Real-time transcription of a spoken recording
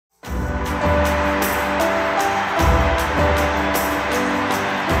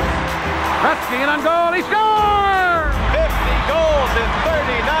looking in on goal. He scores! 50 goals in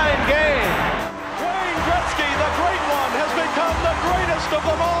 39 games. Wayne Gretzky, the great one, has become the greatest of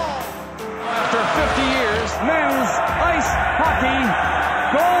them all. After 50 years, men's ice hockey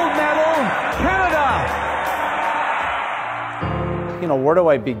gold medal, Canada. You know, where do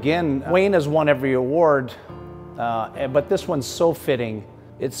I begin? Wayne has won every award, but this one's so fitting.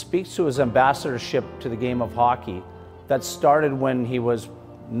 It speaks to his ambassadorship to the game of hockey that started when he was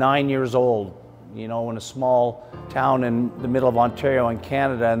 9 years old, you know, in a small town in the middle of Ontario in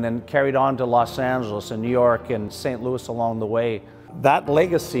Canada, and then carried on to Los Angeles and New York and St. Louis along the way. That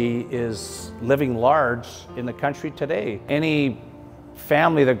legacy is living large in the country today. Any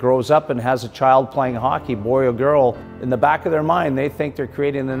family that grows up and has a child playing hockey, boy or girl, in the back of their mind, they think they're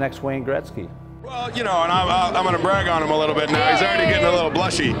creating the next Wayne Gretzky. Well, you know, and I'm going to brag on him a little bit now. He's already getting a little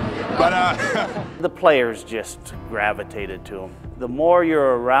blushy. But the players just gravitated to him. The more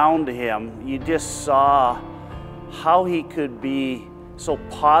you're around him, you just saw how he could be so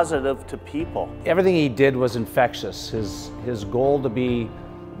positive to people. Everything he did was infectious. His goal to be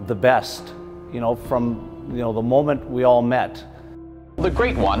the best, you know, from the moment we all met. The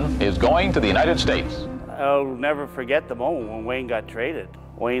great one is going to the United States. I'll never forget the moment when Wayne got traded.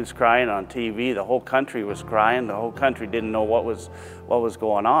 Wayne's crying on TV. The whole country was crying. The whole country didn't know what was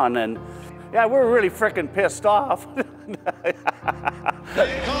going on, and yeah, we're really frickin' pissed off.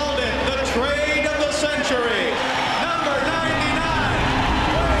 they called it the trade of the century. Number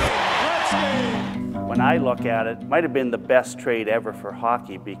 99, Wayne Gretzky. When I look at it, it might have been the best trade ever for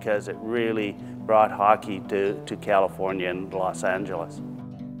hockey because it really brought hockey to California and Los Angeles.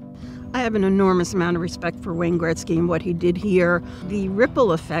 I have an enormous amount of respect for Wayne Gretzky and what he did here. The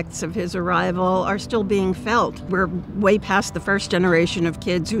ripple effects of his arrival are still being felt. We're way past the first generation of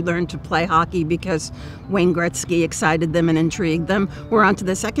kids who learned to play hockey because Wayne Gretzky excited them and intrigued them. We're on to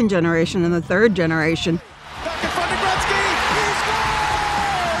the second generation and the third generation. Back in front of Gretzky, he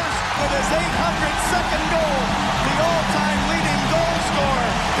scores! With his 802nd goal, the all-time leading goal scorer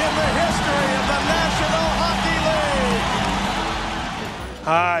in the history of the National Hockey League.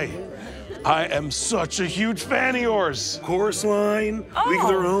 Hi. I am such a huge fan of yours. Chorus line, League of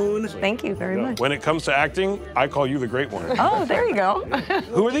Their Own. Thank you very much. When it comes to acting, I call you the great one. Oh, there you go.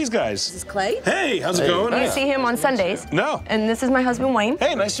 Who are these guys? This is Clay. Hey, how's it going? You see him on Sundays. No. And this is my husband, Wayne.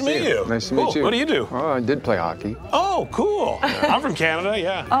 Hey, nice to meet you. Nice to meet you. What do you do? Oh, I did play hockey. Oh, cool. I'm from Canada,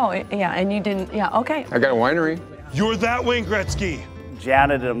 yeah. Oh, yeah, and you didn't, yeah, okay. I got a winery. You're that Wayne Gretzky.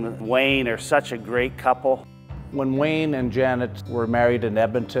 Janet and Wayne are such a great couple. When Wayne and Janet were married in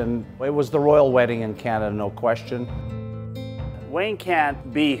Edmonton, it was the royal wedding in Canada, no question. Wayne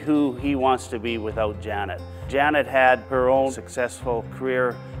can't be who he wants to be without Janet. Janet had her own successful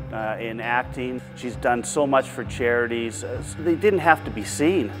career in acting. She's done so much for charities. They didn't have to be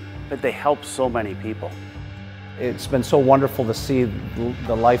seen, but they helped so many people. It's been so wonderful to see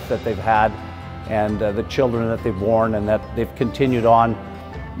the life that they've had and the children that they've born, and that they've continued on,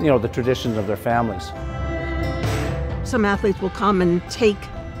 you know, the traditions of their families. Some athletes will come and take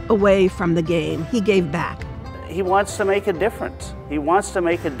away from the game. He gave back. He wants to make a difference. He wants to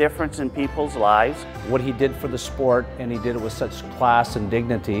make a difference in people's lives. What he did for the sport, and he did it with such class and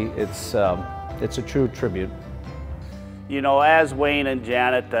dignity, it's a true tribute. You know, as Wayne and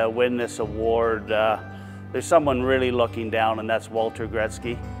Janet win this award, there's someone really looking down, and that's Walter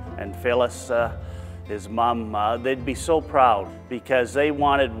Gretzky and Phyllis, his mom. They'd be so proud because they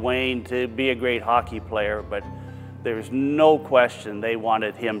wanted Wayne to be a great hockey player, but there's no question they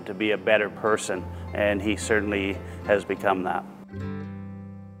wanted him to be a better person, and he certainly has become that.